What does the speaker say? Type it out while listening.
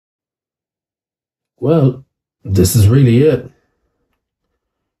Well, this is really it.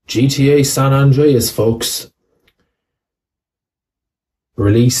 GTA San Andreas, folks.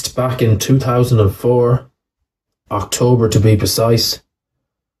 Released back in 2004, October to be precise,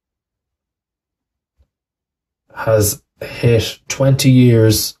 has hit 20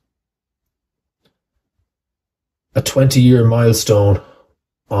 years, a 20-year milestone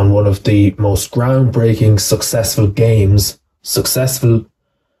on one of the most groundbreaking, successful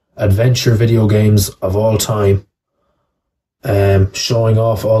adventure video games of all time. Showing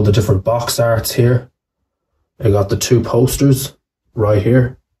off all the different box arts here. I got the two posters right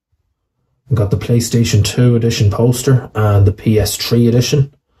here. I got the PlayStation 2 edition poster and the PS3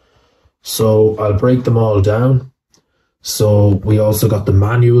 edition. So I'll break them all down. So we also got the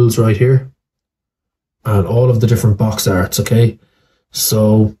manuals right here and all of the different box arts, okay?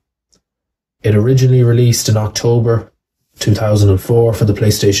 So it originally released in October 2004 for the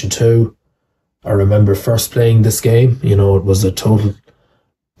PlayStation 2. I remember first playing this game, it was a total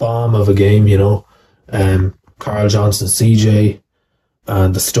bomb of a game, Carl Johnson CJ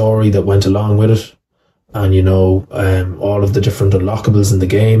and the story that went along with it, and all of the different unlockables in the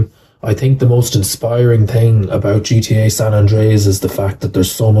game. I think the most inspiring thing about GTA San Andreas is the fact that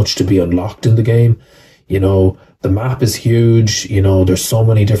there's so much to be unlocked in the game. The map is huge, there's so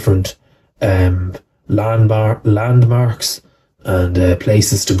many different landmarks and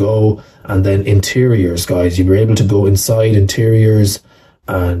places to go, and then interiors, guys. You were able to go inside interiors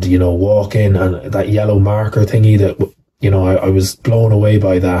and walk in, and that yellow marker thingy that I was blown away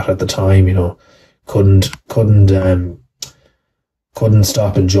by that at the time. Couldn't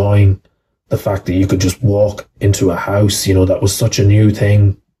stop enjoying the fact that you could just walk into a house. That was such a new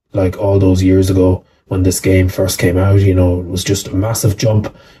thing, like all those years ago when this game first came out. It was just a massive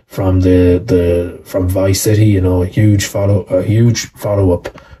jump from from Vice City, a huge follow up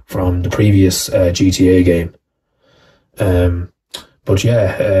from the previous GTA game. But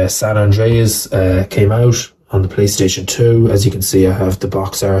yeah, San Andreas came out on the PlayStation 2. As you can see, I have the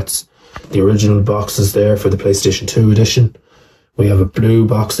box arts, the original boxes there for the PlayStation 2 edition. We have a blue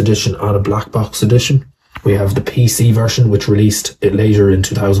box edition and a black box edition. We have the PC version, which released it later in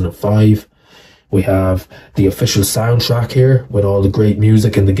 2005. We have the official soundtrack here with all the great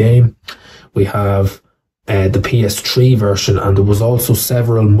music in the game. We have the PS3 version, and there was also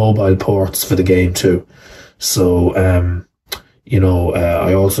several mobile ports for the game too. So,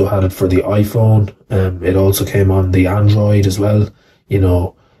 I also had it for the iPhone. It also came on the Android as well.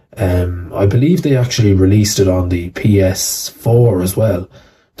 I believe they actually released it on the PS4 as well.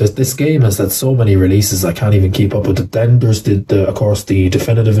 This game has had so many releases, I can't even keep up with it. Then there's of course, the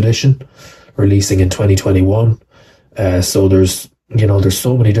definitive edition, releasing in 2021. So there's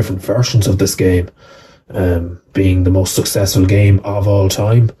so many different versions of this game, being the most successful game of all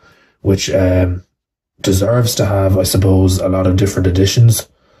time, which deserves to have, I suppose, a lot of different editions.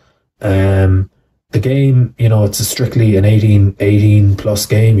 The game, it's strictly an 18 plus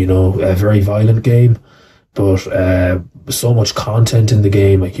game, a very violent game, but so much content in the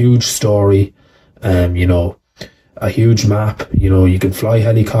game, a huge story, a huge map. You can fly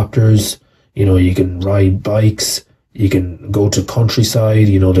helicopters, you can ride bikes, you can go to countryside,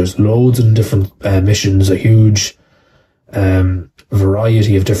 there's loads of different missions, a huge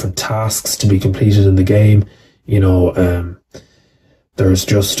variety of different tasks to be completed in the game. There's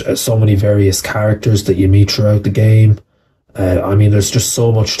just so many various characters that you meet throughout the game. There's just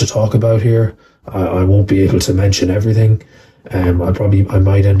so much to talk about here. I won't be able to mention everything. I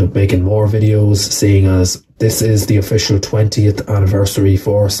might end up making more videos, seeing as this is the official 20th anniversary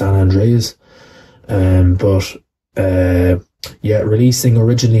for San Andreas. Releasing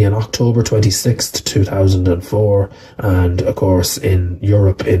originally on October 26th, 2004, and of course in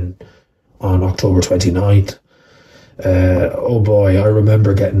Europe on October 29th. Oh boy, I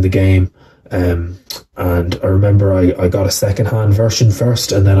remember getting the game, and I remember I got a second-hand version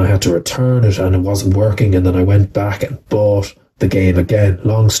first, and then I had to return it and it wasn't working, and then I went back and bought the game again.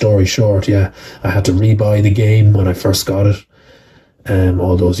 Long story short, yeah, I had to rebuy the game when I first got it,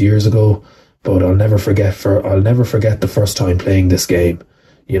 all those years ago. But I'll never forget the first time playing this game,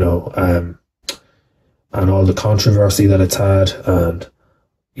 and all the controversy that it's had, and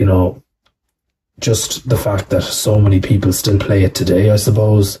just the fact that so many people still play it today, I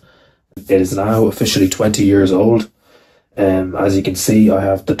suppose. It is now officially 20 years old. As you can see, I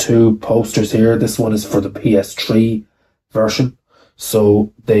have the two posters here. This one is for the PS3 version.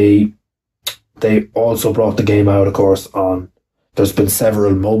 So they also brought the game out, of course, there's been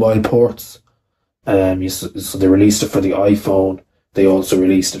several mobile ports. So they released it for the iPhone. They also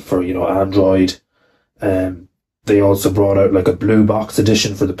released it for, Android. They also brought out like a blue box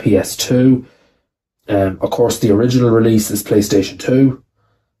edition for the PS2. Of course, the original release is PlayStation 2.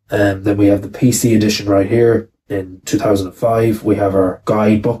 Then we have the PC edition right here in 2005. We have our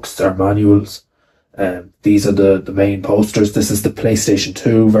guidebooks, our manuals. These are the main posters. This is the PlayStation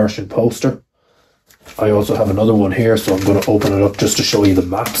 2 version poster. I also have another one here, so I'm going to open it up just to show you the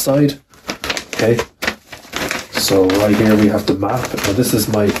map side. Okay. So right here we have the map. Now this is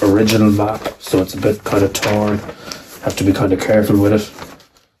my original map, so it's a bit kind of torn. Have to be kind of careful with it.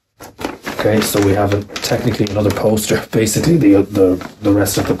 Okay, so we have technically another poster. Basically the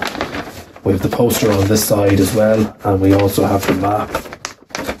rest of we have the poster on this side as well, and we also have the map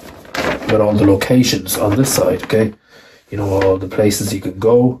with all the locations on this side, okay? You know, all the places you can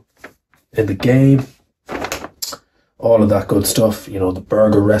go in the game, all of that good stuff, you know, the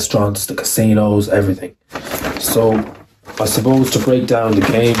burger restaurants, the casinos, everything. So, I suppose to break down the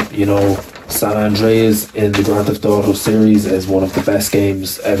game, you know, San Andreas in the Grand Theft Auto series is one of the best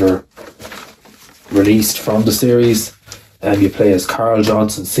games ever released from the series. You play as Carl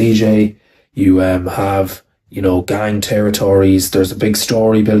Johnson, CJ, you have, you know, gang territories. There's a big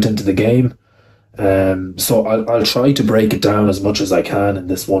story built into the game. So I'll try to break it down as much as I can in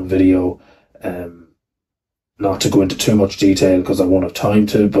this one video. Not to go into too much detail because I won't have time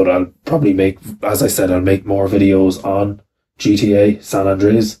to, but I'll probably make, as I said, I'll make more videos on GTA San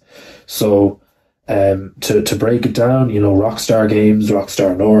Andreas. So to break it down, you know, Rockstar Games,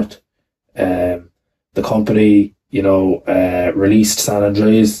 Rockstar North, the company, you know, released San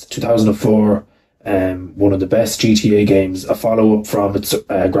Andreas 2004. One of the best GTA games, a follow-up from its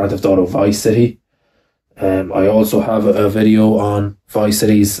Grand Theft Auto Vice City. I also have a video on Vice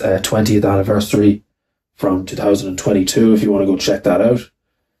City's 20th anniversary from 2022 if you want to go check that out.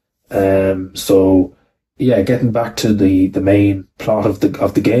 So yeah, getting back to the main plot of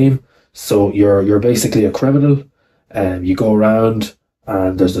the game. So you're basically a criminal, you go around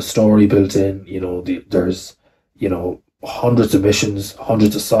and there's a story built in, you know, there's, you know, hundreds of missions,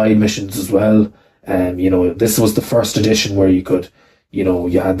 hundreds of side missions as well. You know, this was the first edition where you could, you know,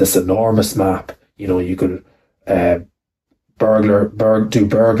 you had this enormous map, you know, you could do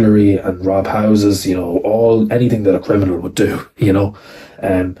burglary and rob houses, you know, anything that a criminal would do, you know,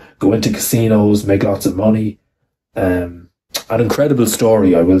 go into casinos, make lots of money. An incredible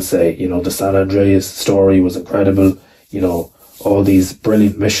story, I will say. You know, the San Andreas story was incredible. You know, all these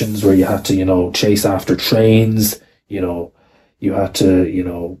brilliant missions where you had to, you know, chase after trains, you know, you had to, you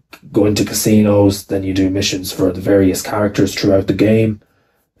know, go into casinos, then you do missions for the various characters throughout the game.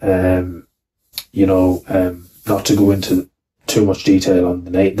 You know, not to go into too much detail on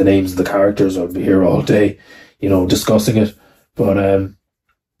the names of the characters, I'll be here all day, you know, discussing it. But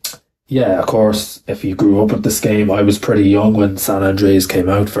yeah, of course, if you grew up with this game, I was pretty young when San Andreas came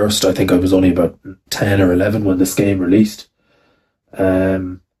out first. I think I was only about 10 or 11 when this game released.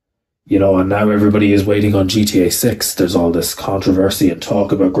 You know, and now everybody is waiting on GTA 6. There's all this controversy and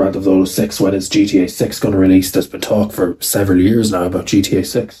talk about Grand Theft Auto 6. When is GTA 6 going to release? There's been talk for several years now about GTA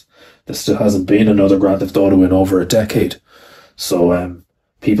 6. There still hasn't been another Grand Theft Auto in over a decade. So,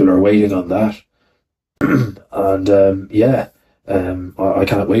 people are waiting on that. And, yeah, I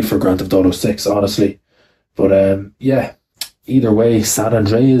can't wait for Grand Theft Auto 6, honestly. But, yeah, either way, San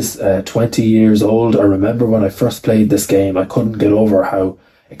Andreas, 20 years old. I remember when I first played this game, I couldn't get over how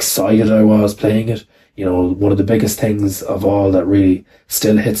excited I was playing it. You know, one of the biggest things of all that really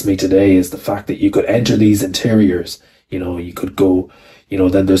still hits me today is the fact that you could enter these interiors. You know, you could go, you know,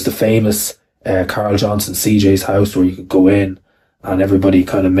 then there's the famous Carl Johnson CJ's house where you could go in, and everybody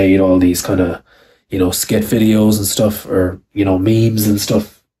kind of made all these kind of, you know, skit videos and stuff, or, you know, memes and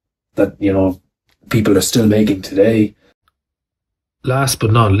stuff that, you know, people are still making today. Last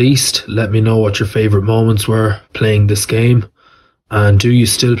but not least, let me know what your favourite moments were playing this game. And do you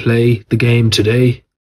still play the game today?